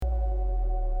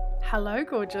Hello,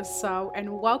 gorgeous soul, and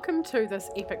welcome to this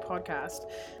epic podcast.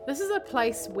 This is a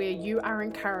place where you are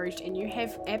encouraged and you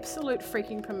have absolute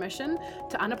freaking permission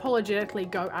to unapologetically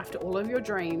go after all of your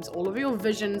dreams, all of your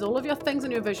visions, all of your things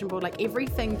on your vision board, like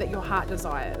everything that your heart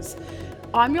desires.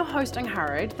 I'm your host,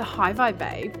 Angharad, the High Vibe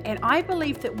Babe, and I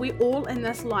believe that we're all in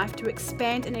this life to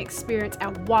expand and experience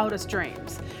our wildest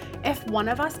dreams. If one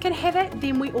of us can have it,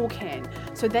 then we all can.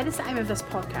 So that is the aim of this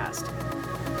podcast.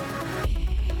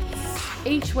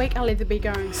 Each week I'll either be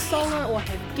going solo or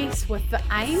have guests with the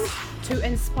aim to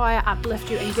inspire,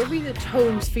 uplift you and give you the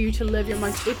tools for you to live your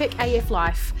most epic AF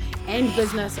life and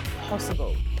business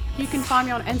possible. You can find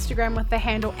me on Instagram with the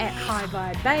handle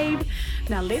 @HighVibeBabe.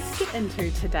 Now let's get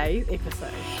into today's episode.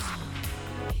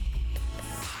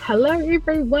 Hello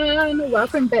everyone,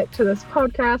 welcome back to this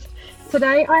podcast.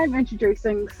 Today I am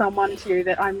introducing someone to you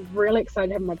that I'm really excited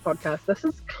to have on my podcast. This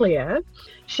is Claire.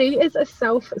 She is a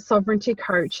self-sovereignty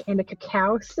coach and a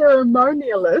cacao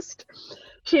ceremonialist.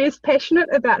 She is passionate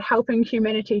about helping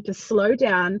humanity to slow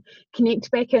down, connect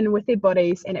back in with their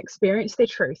bodies and experience their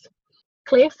truth.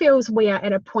 Claire feels we are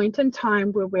at a point in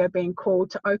time where we are being called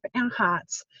to open our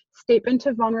hearts, step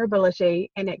into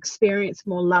vulnerability and experience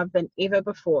more love than ever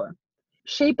before.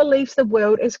 She believes the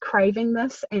world is craving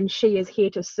this and she is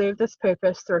here to serve this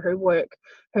purpose through her work,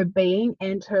 her being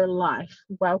and her life.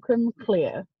 Welcome,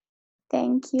 Claire.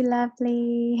 Thank you,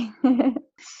 lovely.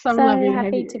 So lovely to have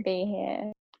happy you. to be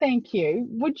here. Thank you.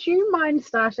 Would you mind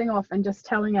starting off and just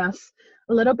telling us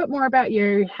a little bit more about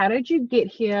you? How did you get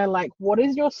here? Like, what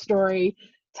is your story?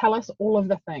 Tell us all of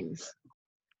the things.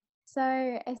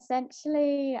 So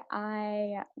essentially,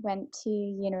 I went to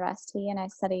university and I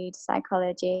studied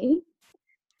psychology.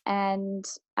 And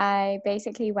I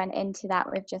basically went into that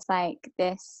with just like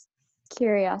this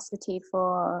curiosity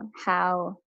for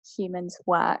how humans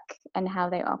work and how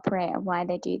they operate and why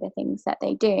they do the things that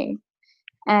they do.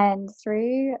 And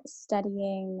through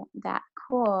studying that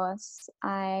course,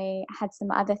 I had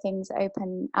some other things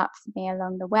open up for me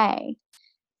along the way.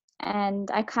 And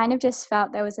I kind of just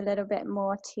felt there was a little bit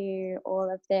more to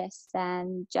all of this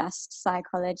than just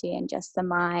psychology and just the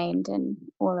mind and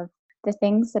all of the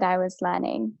things that I was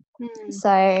learning.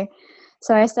 So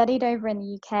I studied over in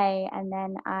the UK and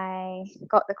then I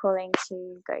got the calling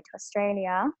to go to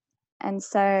Australia. And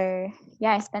so,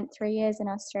 I spent 3 years in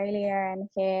Australia and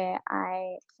here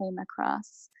I came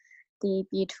across the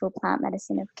beautiful plant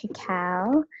medicine of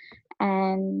cacao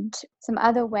and some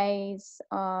other ways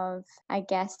of, I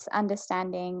guess,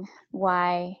 understanding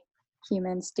why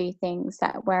humans do things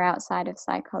that were outside of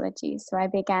psychology. So I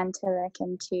began to look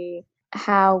into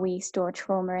how we store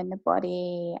trauma in the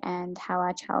body and how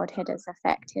our childhood has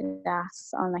affected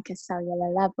us on like a cellular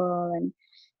level, and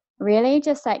really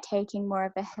just like taking more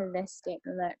of a holistic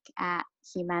look at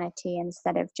humanity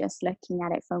instead of just looking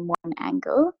at it from one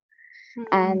angle.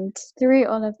 And through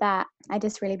all of that, I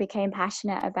just really became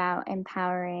passionate about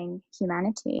empowering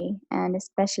humanity and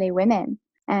especially women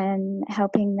and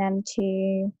helping them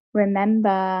to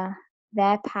remember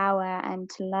their power and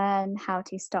to learn how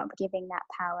to stop giving that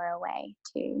power away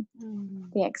to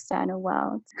the external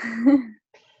world.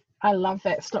 I love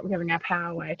that. Stop giving our power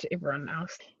away to everyone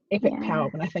else. Epic power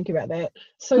when I think about that.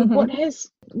 So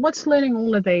what's learning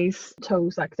all of these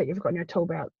tools like that you've got in your tool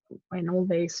belt and all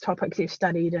these topics you've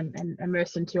studied and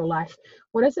immersed into your life,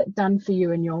 what has it done for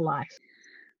you in your life?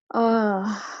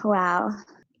 Oh, wow.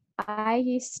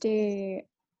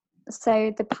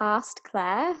 So the past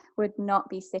Claire would not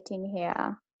be sitting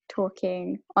here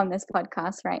talking on this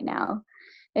podcast right now.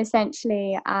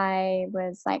 Essentially, I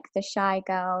was like the shy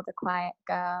girl, the quiet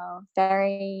girl,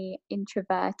 very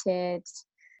introverted.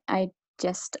 I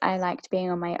liked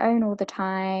being on my own all the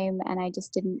time and I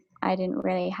didn't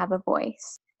really have a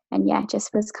voice. And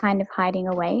just was kind of hiding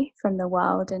away from the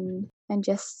world and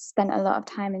just spent a lot of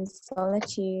time in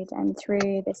solitude. And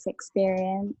through this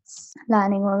experience,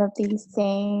 learning all of these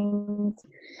things,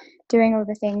 doing all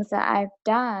the things that I've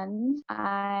done,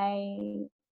 I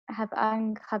have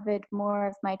uncovered more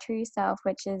of my true self,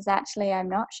 which is actually I'm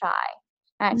not shy.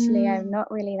 Actually, I'm not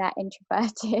really that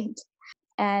introverted.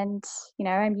 And,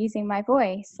 I'm using my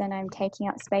voice and I'm taking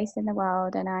up space in the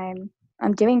world and I'm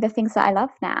doing the things that I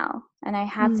love now. And I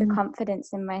have the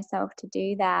confidence in myself to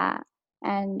do that.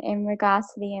 And in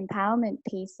regards to the empowerment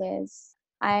pieces,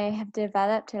 I have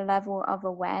developed a level of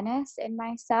awareness in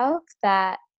myself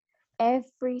that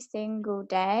every single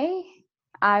day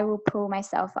I will pull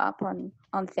myself up on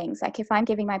things. Like if I'm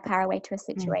giving my power away to a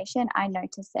situation, I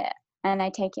notice it and I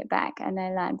take it back and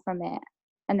I learn from it.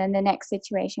 And then the next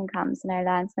situation comes and I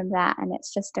learn from that. And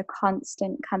it's just a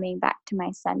constant coming back to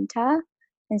my center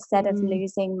instead of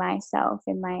losing myself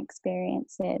in my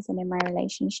experiences and in my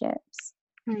relationships.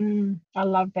 I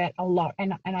love that a lot,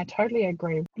 and I totally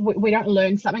agree. We don't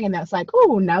learn something and that's like,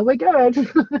 oh, now we're good.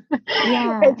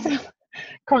 Yeah. It's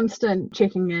constant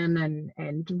checking in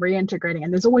and reintegrating,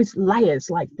 and there's always layers,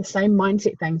 like the same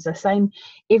mindset things, the same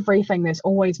everything. There's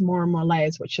always more and more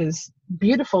layers, which is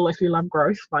beautiful if you love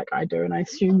growth like I do, and I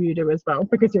assume you do as well,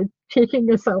 because you're checking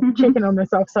on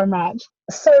yourself so much.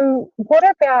 So what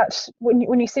about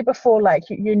when you said before, like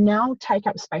you now take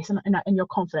up space and you're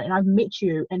confident, and I've met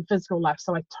you in physical life,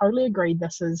 so I totally agree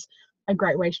this is a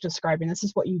great way to describe, and this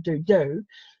is what you do.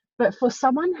 But for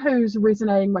someone who's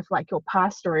resonating with like your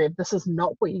past story of this is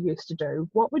not what you used to do,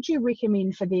 what would you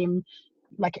recommend for them?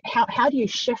 Like how do you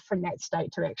shift from that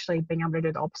state to actually being able to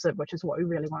do the opposite, which is what we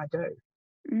really want to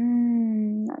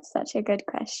do? That's such a good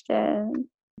question.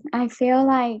 I feel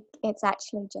like it's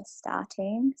actually just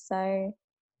starting. So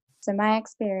my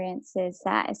experience is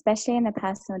that, especially in the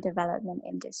personal development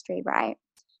industry, right?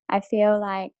 I feel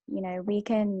like, we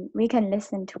can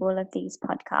listen to all of these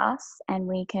podcasts and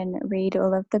we can read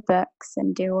all of the books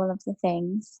and do all of the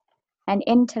things and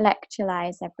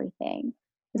intellectualize everything.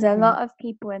 There's a lot of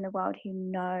people in the world who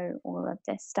know all of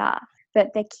this stuff,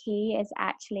 but the key is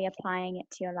actually applying it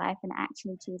to your life and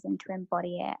actually choosing to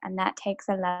embody it. And that takes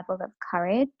a level of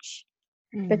courage,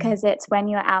 because it's when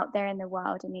you're out there in the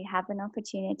world and you have an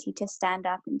opportunity to stand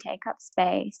up and take up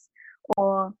space,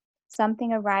 or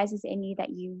something arises in you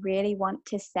that you really want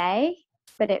to say,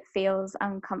 but it feels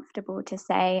uncomfortable to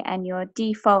say, and your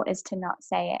default is to not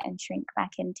say it and shrink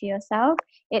back into yourself.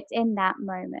 It's in that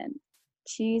moment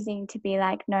choosing to be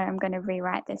like, no, I'm going to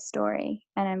rewrite this story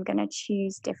and I'm going to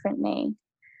choose differently.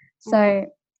 So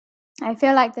I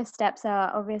feel like the steps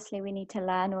are, obviously we need to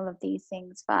learn all of these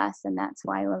things first, and that's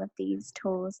why all of these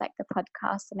tools like the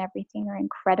podcast and everything are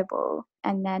incredible.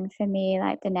 And then for me,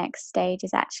 like the next stage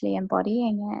is actually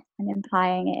embodying it and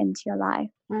applying it into your life.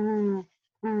 Mm,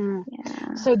 mm.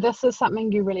 Yeah. So this is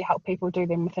something you really help people do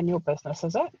then within your business,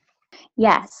 is it?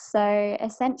 Yes. So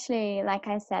essentially, like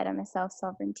I said, I'm a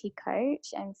self-sovereignty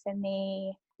coach. And for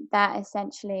me, that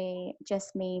essentially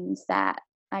just means that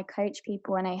I coach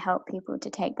people and I help people to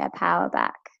take their power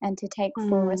back and to take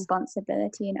full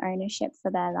responsibility and ownership for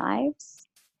their lives.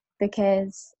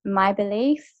 Because my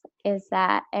belief is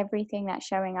that everything that's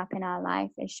showing up in our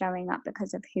life is showing up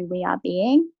because of who we are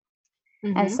being.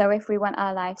 And so if we want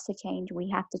our lives to change, we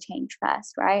have to change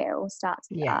first, right? It all starts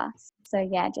with Yeah. us. So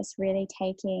yeah, just really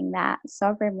taking that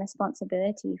sovereign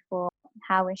responsibility for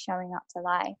how we're showing up to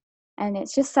life. And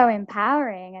it's just so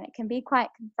empowering, and it can be quite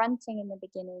confronting in the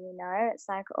beginning, It's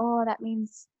like, oh, that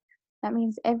means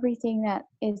everything that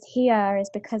is here is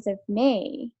because of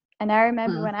me. And I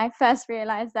remember when I first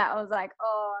realized that, I was like,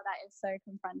 oh, that is so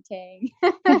confronting.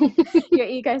 Your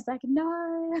ego's like,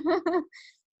 no.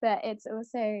 But it's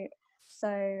also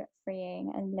so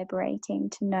freeing and liberating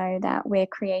to know that we're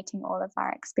creating all of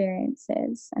our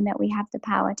experiences and that we have the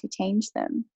power to change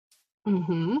them.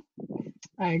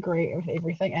 I agree with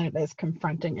everything, and it is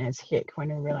confronting as heck when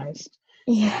we realize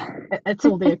it's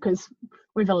all there because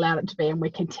we've allowed it to be, and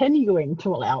we're continuing to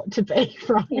allow it to be,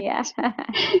 right? Yeah.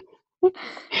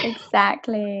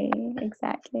 Exactly.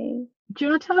 Do you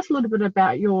want to tell us a little bit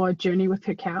about your journey with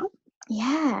cacao?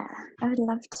 Yeah, I would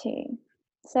love to.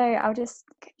 So I'll just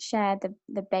share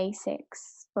the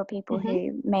basics for people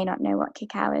who may not know what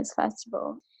cacao is, first of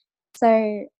all.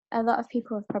 So a lot of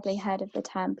people have probably heard of the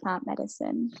term plant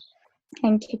medicine,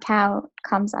 and cacao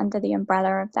comes under the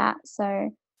umbrella of that. So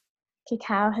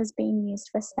cacao has been used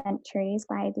for centuries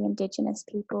by the indigenous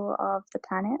people of the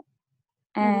planet.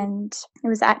 And it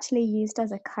was actually used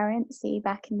as a currency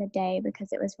back in the day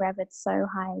because it was revered so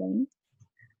highly.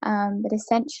 But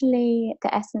essentially,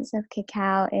 the essence of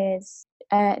cacao is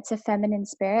it's a feminine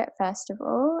spirit, first of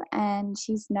all, and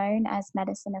she's known as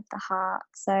medicine of the heart.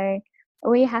 So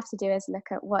all you have to do is look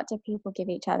at, what do people give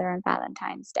each other on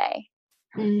Valentine's Day?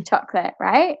 Chocolate,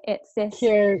 right? It's this.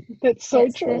 Cute. That's so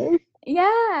true. Yeah,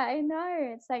 I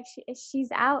know. It's like she's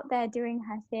out there doing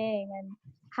her thing. And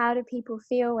how do people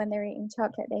feel when they're eating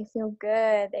chocolate? They feel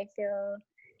good. They feel,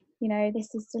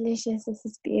 this is delicious. This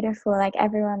is beautiful. Like,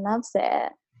 everyone loves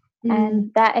it.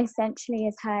 And that essentially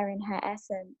is her in her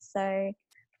essence. So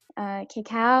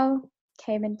cacao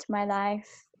came into my life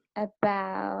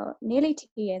about nearly 2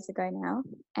 years ago now,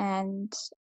 and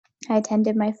I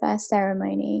attended my first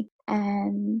ceremony,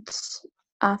 and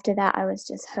after that I was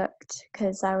just hooked,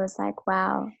 because I was like,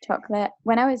 wow, chocolate.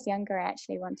 When I was younger, I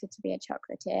actually wanted to be a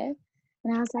chocolatier,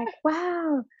 and I was like,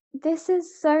 wow, this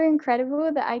is so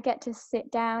incredible that I get to sit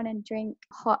down and drink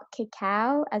hot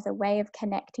cacao as a way of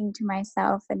connecting to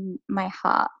myself and my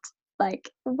heart. Like,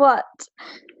 what?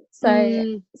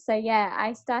 So yeah,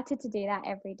 I started to do that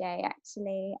every day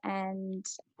actually, and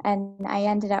I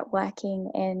ended up working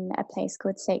in a place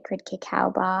called Sacred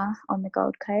Cacao Bar on the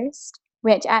Gold Coast,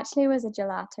 which actually was a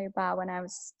gelato bar when I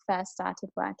was first started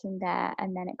working there,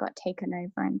 and then it got taken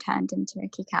over and turned into a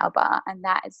cacao bar, and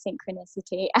that is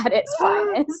synchronicity at its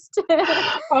finest.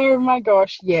 Oh my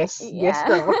gosh, yes, yes, Yeah.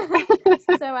 girl.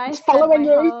 So I It's spent following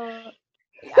my you. whole,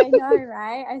 I know,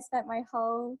 right? I spent my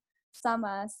whole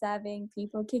summer serving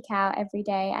people cacao every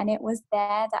day, and it was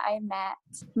there that I met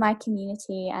my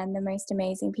community and the most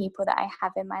amazing people that I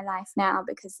have in my life now,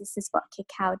 because this is what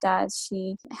cacao does.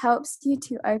 She helps you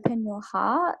to open your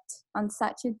heart on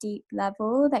such a deep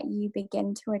level that you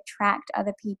begin to attract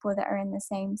other people that are in the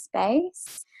same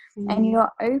space. And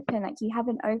you're open, like you have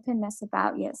an openness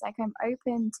about you. It's like, I'm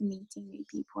open to meeting new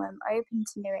people, I'm open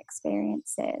to new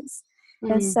experiences.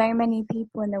 There's so many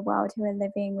people in the world who are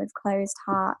living with closed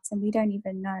hearts, and we don't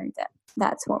even know that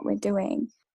that's what we're doing.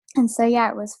 And so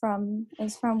yeah, it was from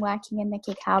working in the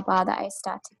cacao bar that I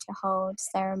started to hold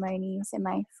ceremonies in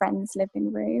my friend's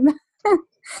living room.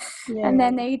 And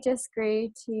then they just grew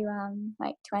to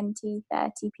like 20,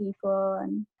 30 people,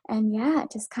 and yeah,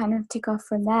 it just kind of took off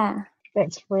from there.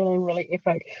 That's really, really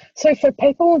epic. So for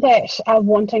people that are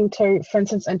wanting to, for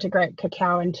instance, integrate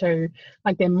cacao into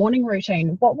like their morning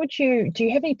routine, do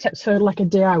you have any tips for like a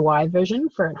DIY version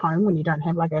for at home when you don't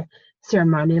have like a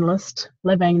ceremonialist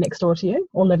living next door to you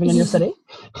or living in your city?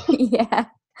 Yeah,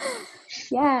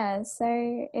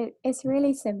 so it's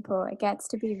really simple. It gets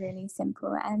to be really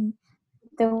simple, and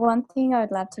the one thing I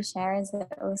would love to share is that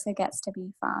it also gets to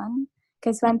be fun.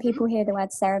 Because when people hear the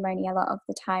word ceremony, a lot of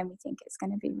the time we think it's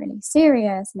going to be really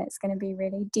serious and it's going to be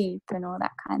really deep and all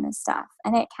that kind of stuff.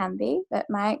 And it can be. But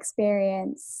my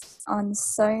experience on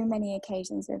so many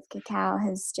occasions with cacao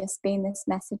has just been this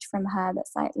message from her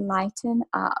that's like, lighten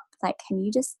up. Like, can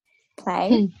you just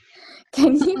play?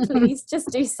 Can you please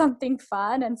just do something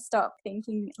fun and stop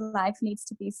thinking life needs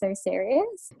to be so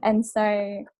serious? And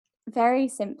so, very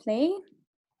simply,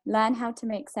 learn how to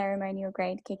make ceremonial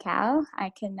grade cacao.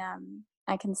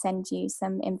 I can send you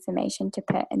some information to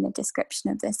put in the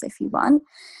description of this if you want.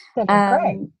 That'd be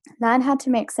great. Learn how to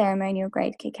make ceremonial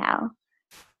grade cacao.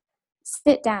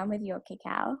 Sit down with your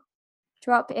cacao.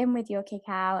 Drop in with your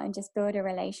cacao and just build a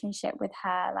relationship with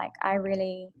her. Like,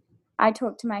 I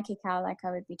talk to my cacao like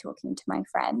I would be talking to my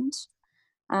friend,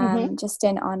 just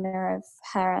in honor of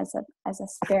her as a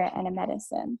spirit and a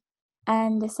medicine.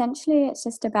 And essentially, it's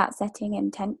just about setting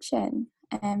intention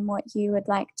and what you would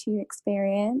like to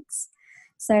experience.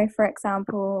 So, for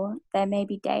example, there may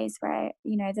be days where,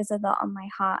 there's a lot on my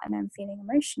heart and I'm feeling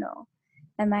emotional.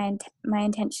 And my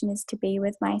intention is to be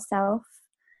with myself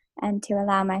and to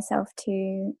allow myself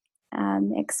to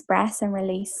express and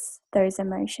release those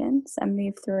emotions and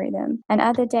move through them. And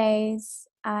other days,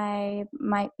 I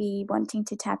might be wanting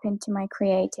to tap into my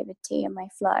creativity and my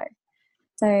flow.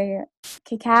 So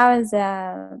cacao is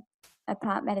a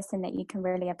plant medicine that you can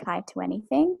really apply to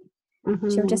anything.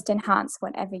 She'll just enhance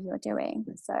whatever you're doing.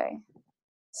 So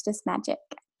it's just magic.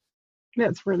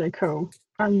 That's really cool.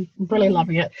 I'm really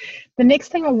loving it. The next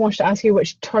thing I wanted to ask you,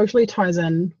 which totally ties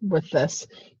in with this,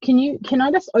 can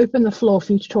I just open the floor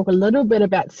for you to talk a little bit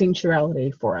about sensuality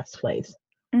for us, please?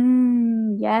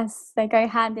 Yes, they go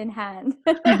hand in hand.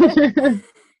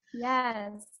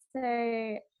 Yes.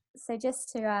 So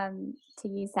just to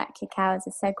use that cacao as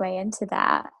a segue into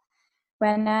that,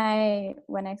 when I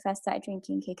first started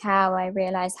drinking cacao, I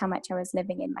realized how much I was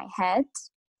living in my head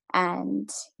and,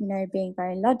 being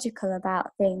very logical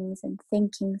about things and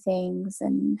thinking things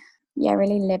and,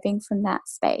 really living from that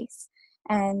space.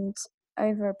 And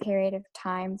over a period of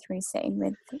time through sitting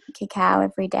with cacao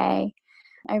every day,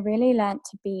 I really learned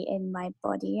to be in my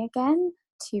body again,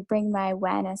 to bring my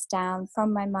awareness down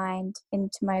from my mind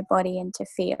into my body and to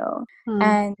feel.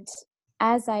 And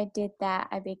as I did that,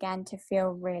 I began to feel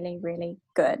really, really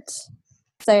good.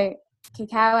 So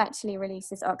cacao actually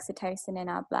releases oxytocin in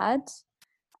our blood,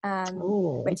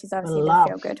 which is obviously the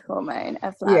feel-good hormone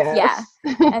of love. Yes.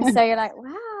 Yeah. And so you're like,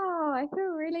 wow, I feel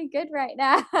really good right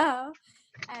now.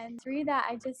 And through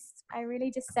that, I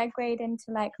really just segued into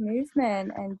like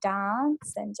movement and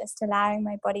dance and just allowing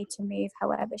my body to move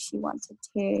however she wanted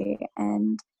to.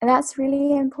 And that's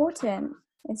really important.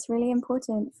 It's really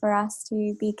important for us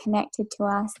to be connected to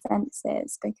our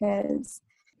senses, because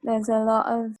there's a lot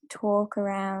of talk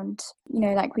around,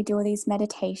 like we do all these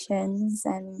meditations,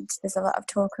 and there's a lot of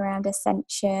talk around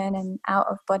ascension and out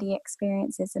of body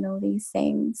experiences and all these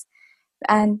things.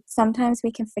 And sometimes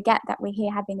we can forget that we're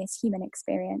here having this human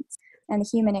experience, and the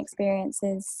human experience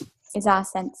is our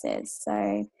senses.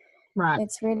 So Right.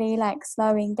 It's really like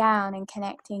slowing down and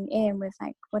connecting in with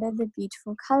like, what are the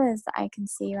beautiful colors that I can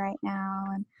see right now,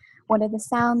 and what are the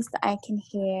sounds that I can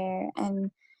hear,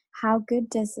 and how good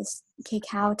does this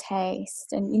cacao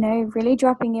taste, and really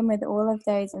dropping in with all of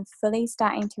those and fully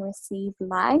starting to receive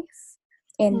life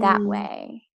in that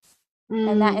way.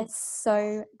 And that is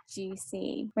so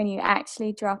juicy when you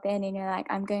actually drop in and you're like,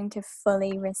 I'm going to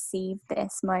fully receive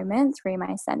this moment through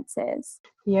my senses.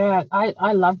 Yeah,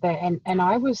 I love that. And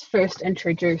I was first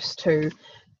introduced to,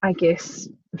 I guess,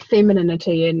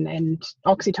 femininity and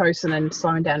oxytocin and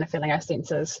slowing down and feeling our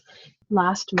senses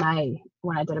last May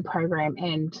when I did a program,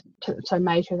 so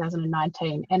May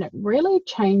 2019. And it really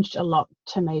changed a lot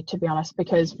to me, to be honest,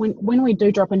 because when we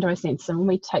do drop into our senses and when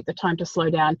we take the time to slow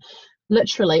down,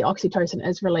 literally oxytocin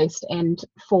is released. And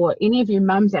for any of you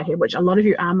mums out here, which a lot of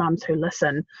you are mums who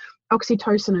listen,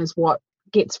 oxytocin is what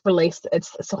gets released.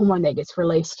 It's a hormone that gets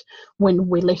released when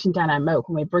we're letting down our milk,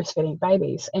 when we're breastfeeding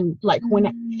babies. And like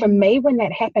for me, when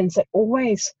that happens,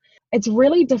 it's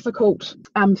really difficult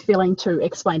feeling to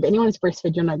explain. But anyone who's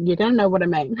breastfed, you're gonna know what I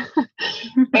mean.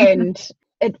 And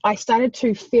I started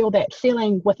to feel that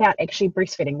feeling without actually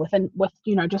breastfeeding,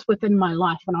 just within my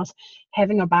life, when I was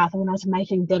having a bath or when I was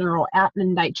making dinner or out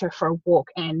in nature for a walk.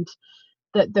 And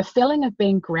the feeling of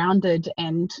being grounded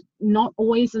and not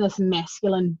always in this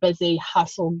masculine, busy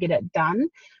hustle, get it done,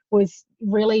 was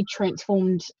really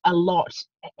transformed a lot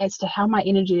as to how my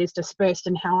energy is dispersed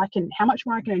and how much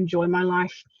more I can enjoy my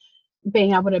life,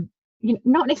 being able to,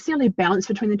 not necessarily balance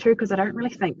between the two, because I don't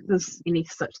really think there's any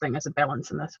such thing as a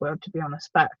balance in this world, to be honest,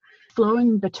 but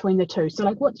flowing between the two. So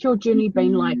like, what's your journey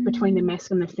been like between the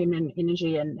masculine and the feminine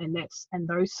energy and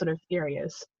those sort of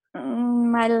areas?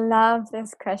 I love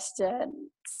this question.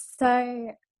 So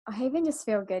I even just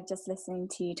feel good just listening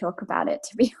to you talk about it,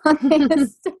 to be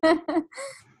honest.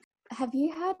 Have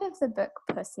you heard of the book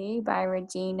Pussy by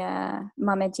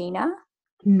Mama Gina?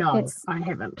 No, I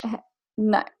haven't.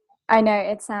 No, I know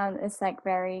it's like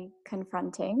very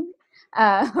confronting.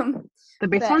 The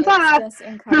best but ones it's are. just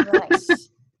incredible. Like,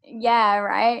 yeah,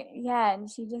 right. Yeah, and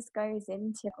she just goes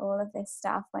into all of this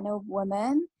stuff when a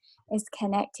woman is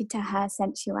connected to her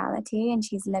sensuality and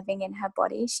she's living in her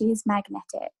body, she's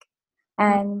magnetic.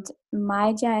 And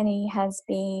my journey has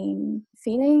been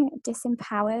feeling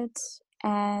disempowered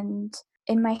and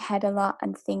in my head a lot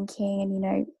and thinking,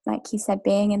 and like you said,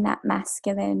 being in that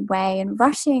masculine way and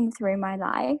rushing through my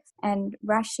life and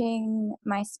rushing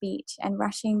my speech and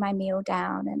rushing my meal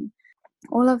down and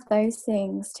all of those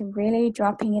things, to really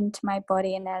dropping into my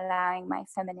body and allowing my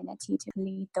femininity to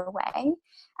lead the way.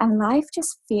 And life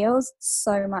just feels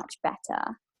so much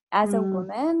better. As a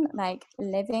woman, like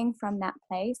living from that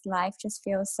place, life just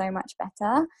feels so much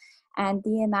better. And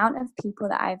the amount of people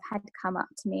that I've had come up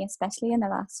to me, especially in the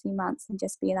last few months, and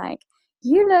just be like,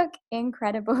 you look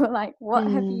incredible. Like, what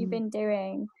have you been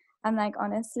doing? I'm like,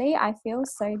 honestly, I feel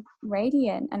so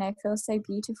radiant and I feel so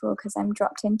beautiful because I'm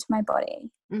dropped into my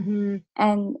body.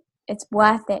 And it's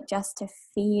worth it just to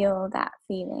feel that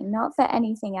feeling, not for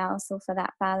anything else or for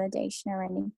that validation or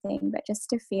anything, but just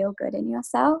to feel good in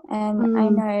yourself. And I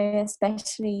know,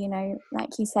 especially, like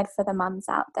you said, for the mums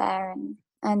out there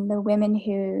and the women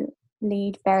who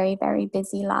lead very, very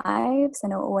busy lives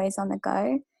and are always on the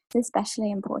go, it's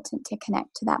especially important to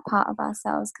connect to that part of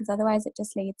ourselves, because otherwise it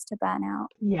just leads to burnout.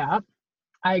 Yeah,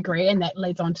 I agree. And that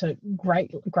leads on to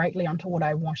greatly onto what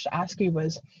I wanted to ask you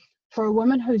was, for a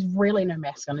woman who's really no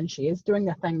masculine and she is doing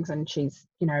the things and she's,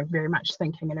 very much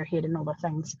thinking in her head and all the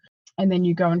things, and then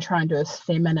you go and try and do this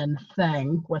feminine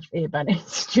thing with air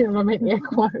bunnies, do you remember air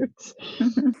quotes?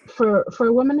 For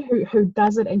a woman who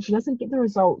does it and she doesn't get the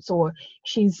results, or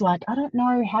she's like, I don't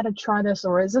know how to try this,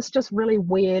 or is this just really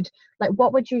weird? Like,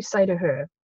 what would you say to her?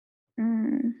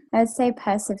 I'd say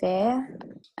persevere.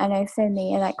 I know for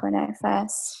me, like when I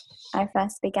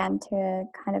first began to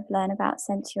kind of learn about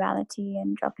sensuality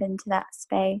and drop into that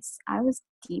space, I was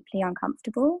deeply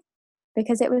uncomfortable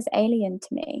because it was alien to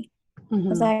me. I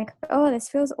was like, oh, this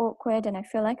feels awkward and I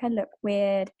feel like I look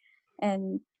weird.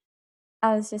 And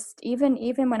I was just, even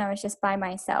when I was just by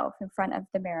myself in front of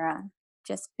the mirror,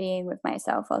 just being with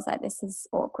myself, I was like, this is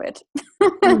awkward.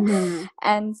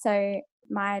 And so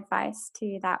my advice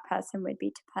to that person would be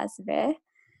to persevere,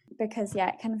 because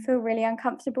it can feel really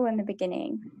uncomfortable in the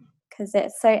beginning because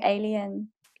it's so alien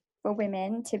for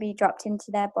women to be dropped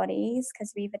into their bodies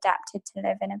because we've adapted to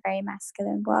live in a very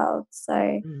masculine world.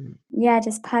 So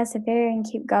just persevere and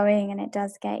keep going, and it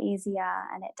does get easier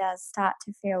and it does start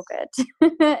to feel good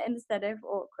instead of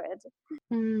awkward.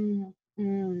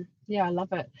 Yeah, I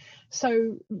love it.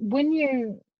 So when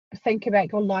you think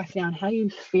about your life now and how you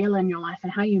feel in your life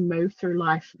and how you move through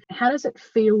life, how does it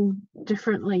feel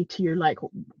differently to you? Like, or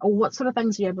what sort of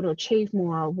things are you able to achieve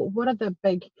more? Or what are the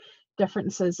big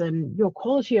differences in your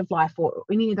quality of life, or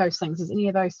any of those things? Is any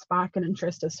of those spark an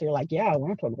interest as to you're like, yeah, I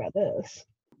want to talk about this?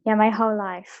 Yeah, my whole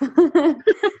life.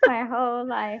 My whole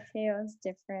life feels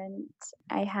different.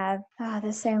 I have,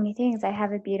 there's so many things. I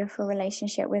have a beautiful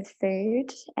relationship with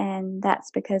food, and that's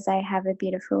because I have a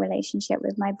beautiful relationship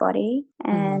with my body.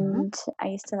 And I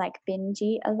used to like binge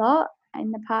eat a lot in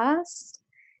the past.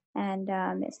 And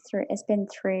it's been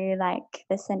through like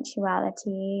the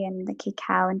sensuality and the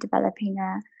cacao and developing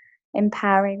a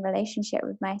empowering relationship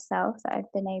with myself that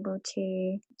I've been able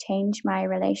to change my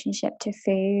relationship to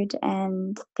food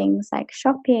and things like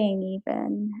shopping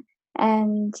even.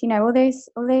 And all those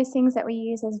things that we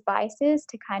use as vices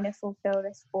to kind of fulfill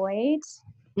this void,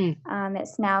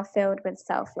 it's now filled with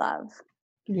self-love.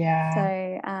 Yeah.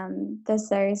 So there's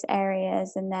those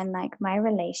areas, and then like my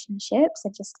relationships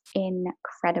are just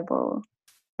incredible.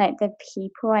 Like the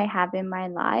people I have in my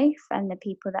life and the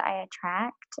people that I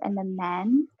attract and the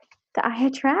men that I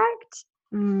attract,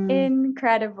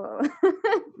 incredible.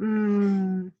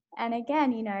 And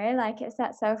again, like it's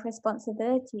that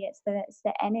self-responsibility. It's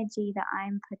the energy that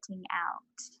I'm putting out.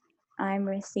 I'm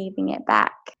receiving it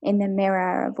back in the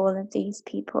mirror of all of these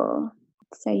people.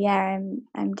 So yeah,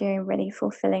 I'm doing really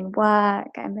fulfilling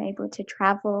work. I'm able to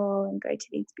travel and go to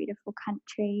these beautiful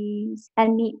countries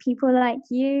and meet people like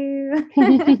you.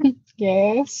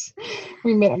 Yes,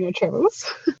 we met on your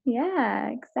travels. Yeah,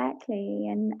 exactly.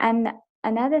 And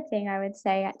another thing I would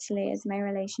say actually is my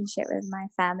relationship with my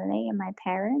family and my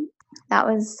parents. That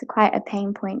was quite a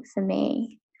pain point for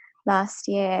me last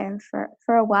year for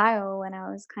a while when I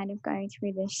was kind of going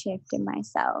through this shift in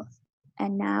myself.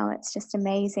 And now it's just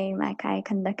amazing. Like I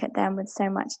can look at them with so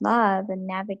much love and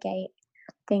navigate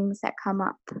things that come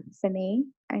up for me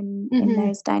and in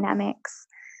those dynamics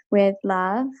with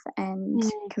love and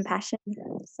compassion.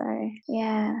 So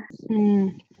yeah.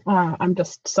 I'm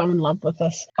just so in love with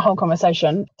this whole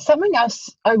conversation. Something else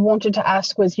I wanted to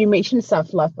ask was, you mentioned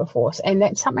self-love before, and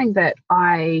that's something that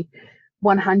I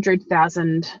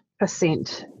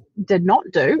 100,000% did not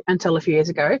do until a few years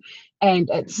ago.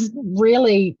 And it's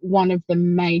really one of the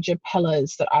major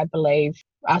pillars that I believe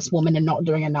us women are not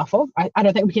doing enough of. I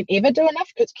don't think we can ever do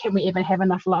enough. Can we even have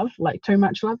enough love? Like too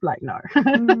much love? Like no.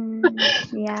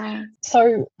 Yeah.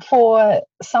 So for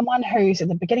someone who's at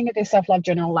the beginning of their self-love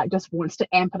journey, like just wants to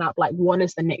amp it up, like what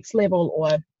is the next level,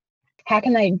 or how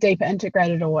can they deeper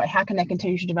integrate it, or how can they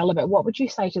continue to develop it? What would you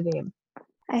say to them?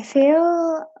 I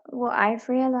feel what I've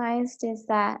realized is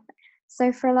that,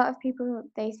 so for a lot of people,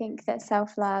 they think that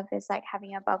self-love is like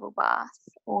having a bubble bath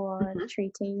or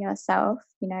treating yourself,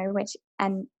 which,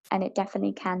 and it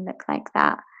definitely can look like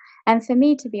that. And for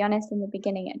me, to be honest, in the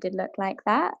beginning, it did look like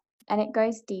that. And it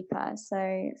goes deeper.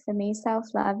 So for me,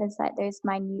 self-love is like those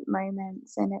minute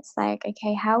moments. And it's like,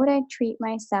 okay, how would I treat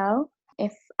myself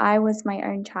if I was my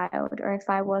own child or if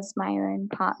I was my own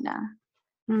partner?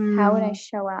 How would I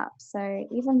show up? So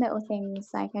even little things,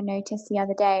 like I noticed the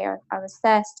other day, I was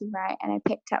thirsty, right? And I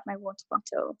picked up my water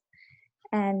bottle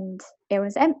and it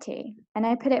was empty. And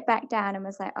I put it back down and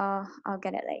was like, oh, I'll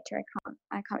get it later.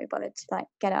 I can't be bothered to like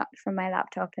get up from my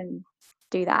laptop and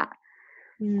do that.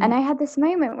 And I had this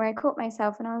moment where I caught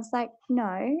myself and I was like,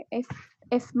 no,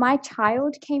 if my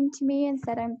child came to me and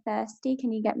said, I'm thirsty,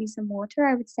 can you get me some water?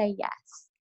 I would say yes.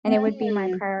 And it would be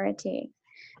my priority.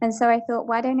 And so I thought,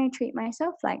 why don't I treat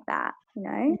myself like that?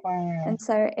 Wow. And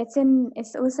so it's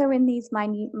also in these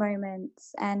minute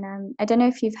moments. And I don't know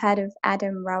if you've heard of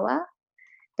Adam Rower,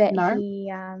 but No.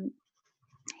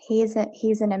 he's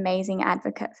an amazing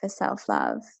advocate for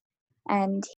self-love.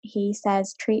 And he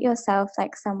says, treat yourself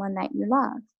like someone that you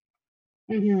love.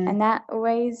 And that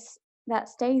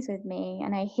stays with me.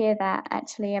 And I hear that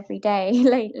actually every day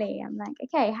lately. I'm like,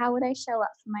 okay, how would I show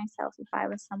up for myself if I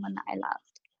was someone that I loved?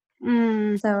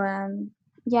 So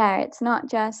yeah, it's not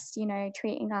just,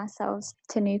 treating ourselves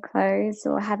to new clothes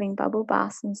or having bubble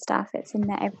baths and stuff. It's in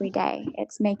the everyday.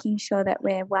 It's making sure that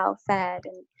we're well fed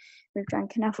and we've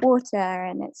drunk enough water.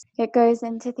 And it goes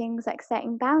into things like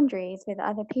setting boundaries with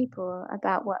other people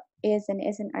about what is and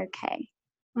isn't okay.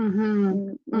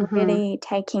 And really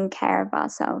taking care of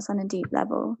ourselves on a deep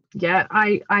level. Yeah,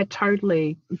 I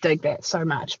totally dig that so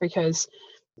much, because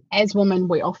as women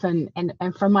we often, and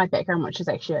from my background, which is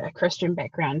actually a Christian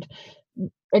background,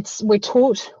 we're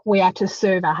taught we are to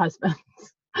serve our husbands.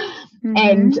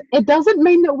 And it doesn't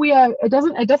mean that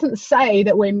it doesn't say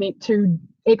that we're meant to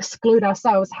exclude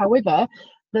ourselves. However,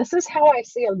 this is how I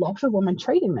see a lot of women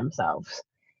treating themselves.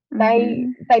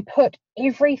 They put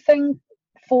everything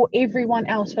for everyone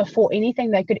else before anything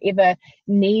they could ever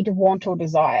need, want, or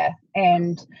desire.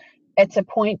 And it's a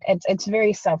point, it's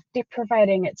very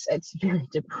self-deprivating, it's very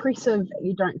depressive,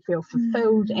 you don't feel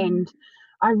fulfilled. And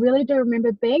I really do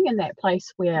remember being in that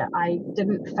place where I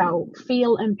didn't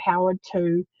feel empowered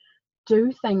to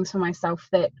do things for myself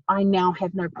that I now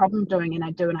have no problem doing, and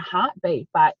I do in a heartbeat.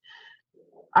 But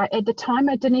at the time,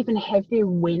 I didn't even have the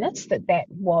awareness that that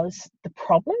was the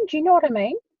problem. Do you know what I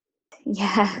mean?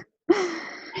 Yeah.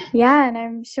 Yeah, and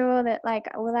I'm sure that, like,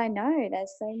 well, I know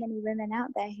there's so many women out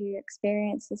there who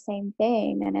experience the same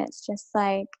thing, and it's just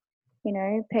like, you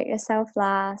know, put yourself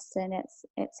last, and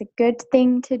it's a good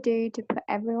thing to do to put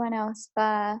everyone else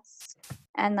first.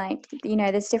 And, like, you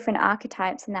know, there's different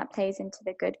archetypes, and that plays into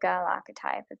the good girl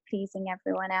archetype of pleasing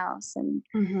everyone else and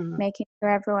making sure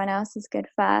everyone else is good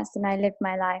first. And I lived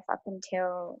my life up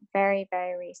until very,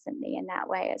 very recently in that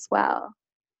way as well.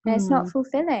 And it's not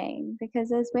fulfilling,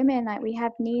 because as women, like, we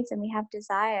have needs and we have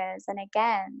desires. And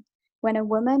again, when a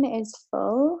woman is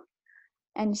full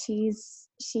and she's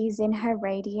in her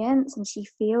radiance and she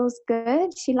feels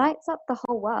good, she lights up the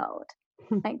whole world.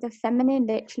 Like, the feminine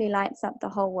literally lights up the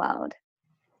whole world.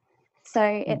 So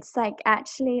it's like,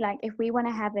 actually, like, if we want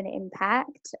to have an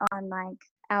impact on, like,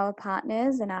 our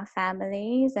partners and our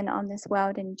families and on this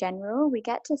world in general, we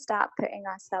get to start putting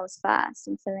ourselves first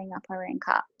and filling up our own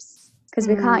cups. Because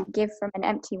we can't give from an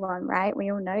empty one, right?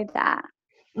 We all know that.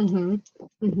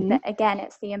 But again,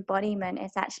 it's the embodiment.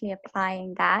 It's actually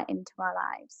applying that into our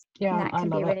lives. Yeah, and that can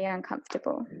be really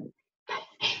uncomfortable.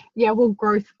 Yeah, well,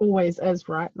 growth always is,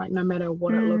 right? Like, no matter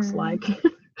what it looks like.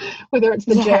 Whether it's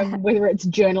the gym, whether it's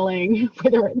journaling,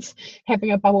 whether it's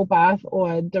having a bubble bath,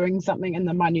 or doing something in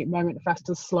the minute moment for us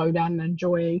to slow down and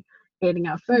enjoy eating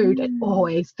our food, it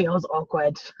always feels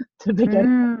awkward to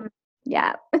begin with.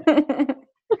 Yeah.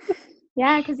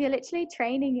 Yeah, because you're literally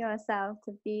training yourself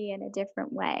to be in a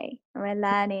different way. We're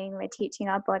learning, we're teaching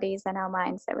our bodies and our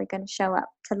minds that we're going to show up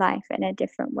to life in a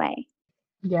different way.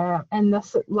 Yeah, and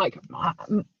this, like,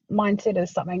 mindset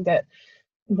is something that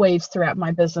weaves throughout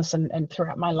my business and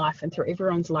throughout my life and through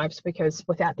everyone's lives, because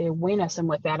without the awareness and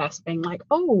without us being like,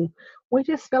 oh, we're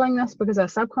just feeling this because our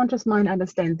subconscious mind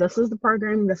understands this is the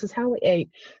program, this is how we eat,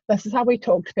 this is how we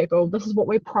talk to people, this is what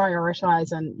we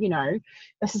prioritize, and, you know,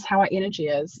 this is how our energy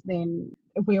is, then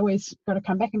we always got to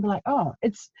come back and be like, oh,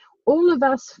 it's all of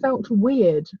us felt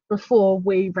weird before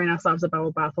we ran ourselves a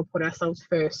bubble bath or put ourselves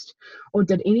first or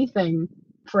did anything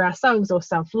for ourselves or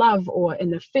self-love or in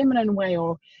the feminine way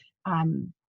or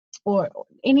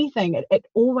anything. It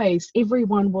always,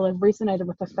 everyone will have resonated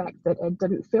with the fact that it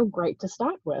didn't feel great to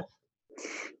start with.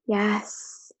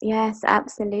 Yes,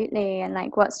 absolutely. And,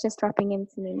 like, what's just dropping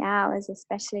into me now is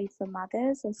especially for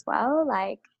mothers as well.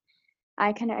 Like,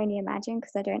 I can only imagine,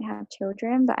 because I don't have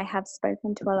children, but I have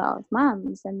spoken to a lot of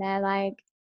mums, and they're like,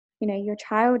 you know, your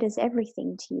child is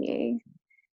everything to you,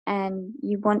 and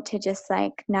you want to just,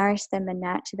 like, nourish them and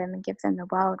nurture them and give them the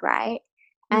world, right?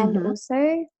 And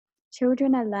also,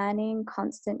 children are learning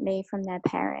constantly from their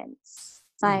parents,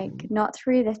 like, not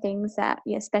through the things that,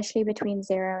 especially between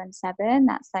 0 and 7,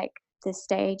 that's like the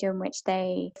stage in which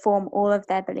they form all of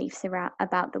their beliefs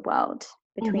about the world,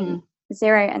 between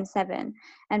 0 and 7.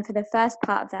 And for the first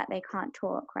part of that, they can't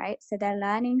talk, right? So they're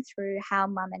learning through how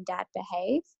mum and dad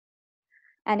behave.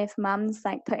 And if mum's,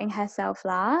 like, putting herself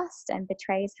last and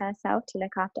betrays herself to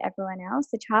look after everyone else,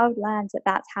 the child learns that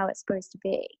that's how it's supposed to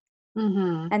be.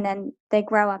 And then they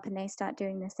grow up and they start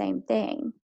doing the same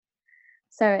thing.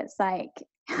 So it's like,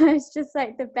 it's just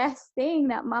like the best thing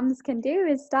that mums can do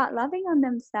is start loving on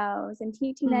themselves and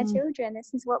teaching their children,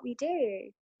 this is what we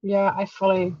do. Yeah, I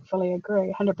fully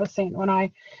agree, 100%. When I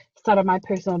started my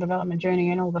personal development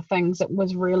journey and all the things, it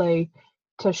was really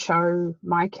to show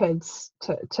my kids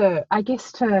to I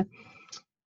guess, to,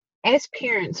 as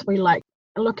parents, we, like,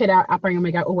 look at our upbringing and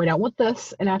we go, oh, we don't want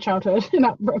this in our childhood, and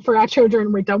for our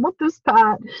children we don't want this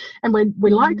part, and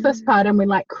we like this part, and we,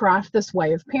 like, craft this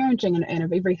way of parenting and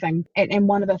of everything. And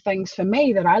one of the things for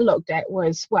me that I looked at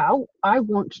was, well, I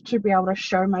want to be able to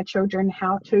show my children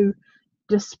how to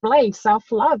display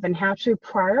self-love and how to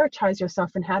prioritize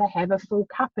yourself and how to have a full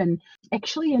cup and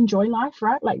actually enjoy life,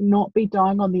 right? Like, not be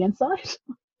dying on the inside.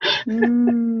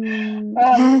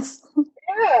 Yes.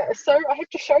 Yeah, so I have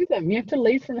to show them. You have to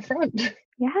lead from the front.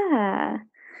 Yeah,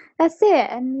 that's it.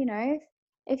 And, you know,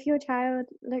 if your child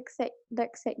looks at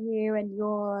you and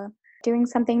you're doing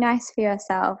something nice for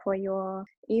yourself, or you're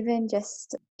even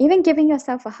giving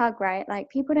yourself a hug, right? Like,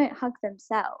 people don't hug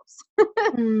themselves.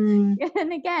 And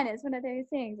again, it's one of those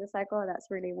things, it's like, oh, that's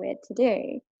really weird to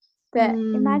do. But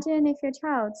imagine if your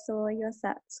child saw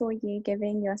you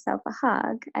giving yourself a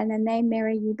hug, and then they mirror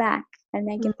you back and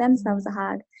they give themselves a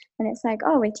hug. And it's like,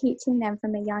 oh, we're teaching them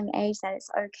from a young age that it's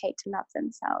okay to love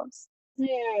themselves.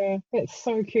 Yeah, that's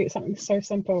so cute. Something so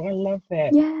simple. I love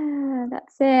that. Yeah,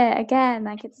 that's it. Again,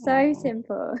 like, it's so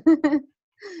simple.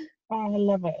 I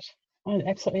love it. I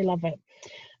absolutely love it.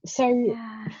 So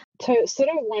Yeah. to sort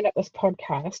of wind up this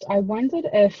podcast, I wondered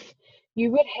if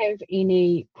you would have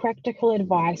any practical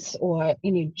advice or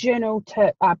any journal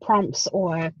prompts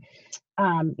or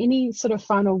any sort of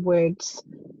final words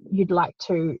you'd like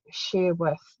to share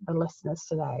with the listeners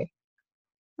today.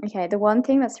 Okay, the one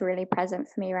thing that's really present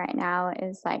for me right now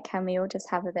is like, can we all just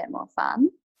have a bit more fun?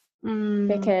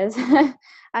 Because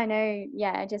I know,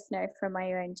 I just know from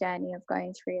my own journey of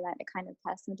going through like the kind of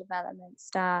personal development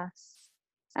stuff.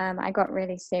 I got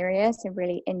really serious and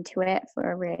really into it for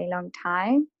a really long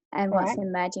time. And what's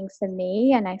emerging for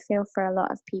me, and I feel for a lot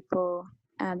of people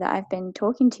that I've been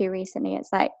talking to recently,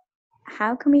 it's like,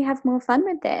 how can we have more fun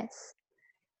with this?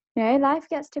 You know, life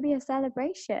gets to be a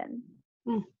celebration.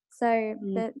 So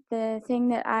the thing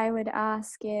that I would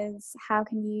ask is, how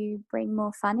can you bring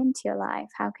more fun into your life?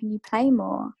 How can you play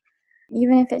more?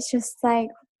 Even if it's just like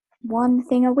one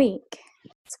thing a week.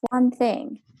 It's one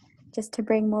thing just to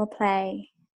bring more play.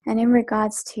 And in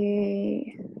regards to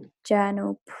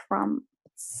journal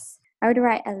prompts, I would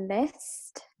write a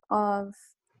list of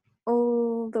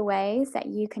all the ways that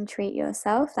you can treat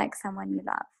yourself like someone you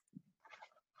love.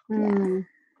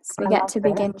 So we get to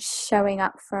begin showing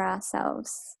up for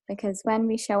ourselves, because when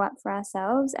we show up for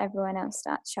ourselves, everyone else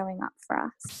starts showing up for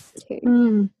us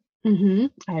too.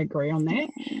 I agree on that.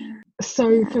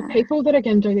 So for people that are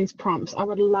going to do these prompts,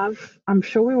 I'm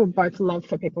sure we would both love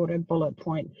for people to bullet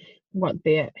point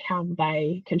how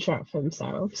they can show up for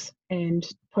themselves and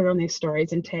put it on their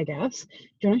stories and tag us. Do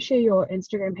you want to share your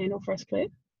Instagram handle for us, Claire?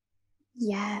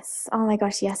 Yes. Oh my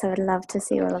gosh, yes, I would love to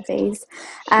see all of these.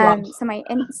 So my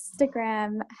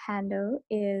Instagram handle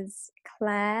is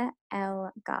Claire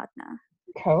L. Gardner.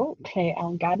 Cool, Claire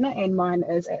L. Gardner, and mine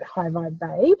is at High Vibe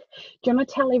Babe. Do you want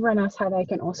to tell everyone else how they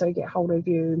can also get hold of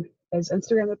you? Is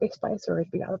Instagram the best place, or if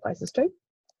you got other places too?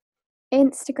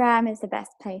 Instagram is the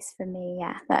best place for me,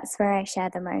 yeah. That's where I share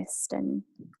the most and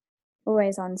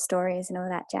always on stories and all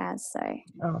that jazz. So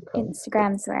cool.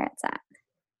 Instagram's where it's at.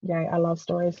 Yeah, I love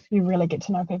stories. You really get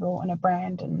to know people and a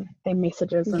brand and their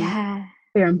messages and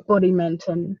their embodiment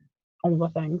and all the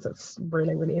things. It's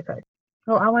really, really epic.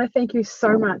 Well, I want to thank you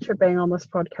so much for being on this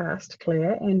podcast,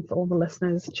 Claire, and for all the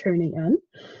listeners tuning in.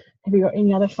 Have you got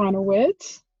any other final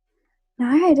words? No,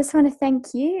 I just want to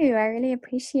thank you. I really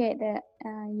appreciate that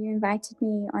you invited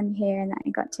me on here and that I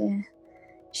got to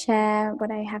share what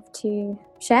I have to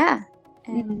share.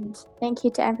 And thank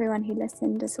you to everyone who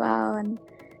listened as well. And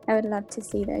I would love to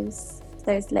see those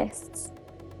lists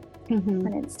on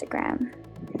Instagram.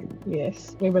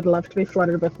 Yes, we would love to be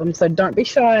flooded with them. So don't be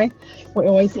shy. We're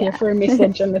always here for a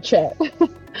message in the chat.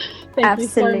 Thank you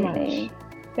so much.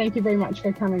 Thank you very much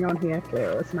for coming on here,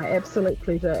 Claire. It was my absolute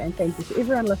pleasure. And thank you to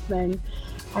everyone listening.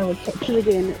 I will catch you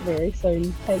again very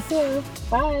soon. Take care.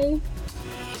 Bye.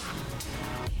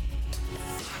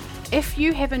 If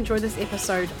you have enjoyed this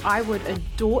episode, I would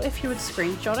adore if you would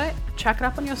screenshot it, chuck it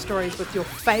up on your stories with your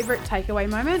favorite takeaway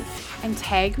moment, and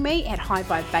tag me at High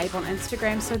Vibe Babe on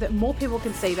Instagram so that more people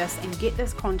can see this and get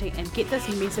this content and get this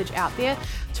message out there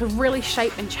to really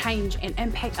shape and change and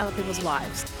impact other people's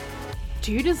lives.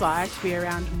 Do you desire to be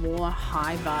around more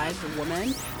high vibe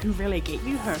women who really get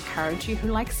you, who encourage you,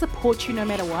 who support you no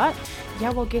matter what?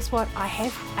 Yeah, well, guess what? I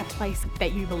have a place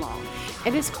that you belong.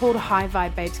 It is called High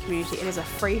Vibe Babes Community. It is a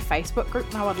free Facebook group,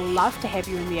 and I would love to have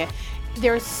you in there.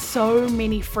 There are so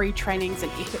many free trainings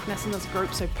and epicness in this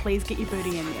group, so please get your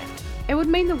booty in there. It would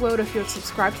mean the world if you would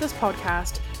subscribe to this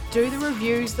podcast, do the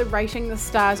reviews, the rating, the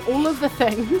stars, all of the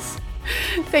things.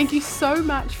 Thank you so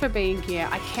much for being here.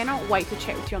 I cannot wait to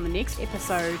chat with you on the next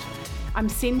episode. I'm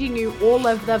sending you all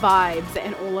of the vibes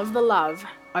and all of the love.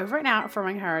 Over and out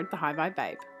from her, the High Vibe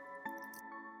Babe.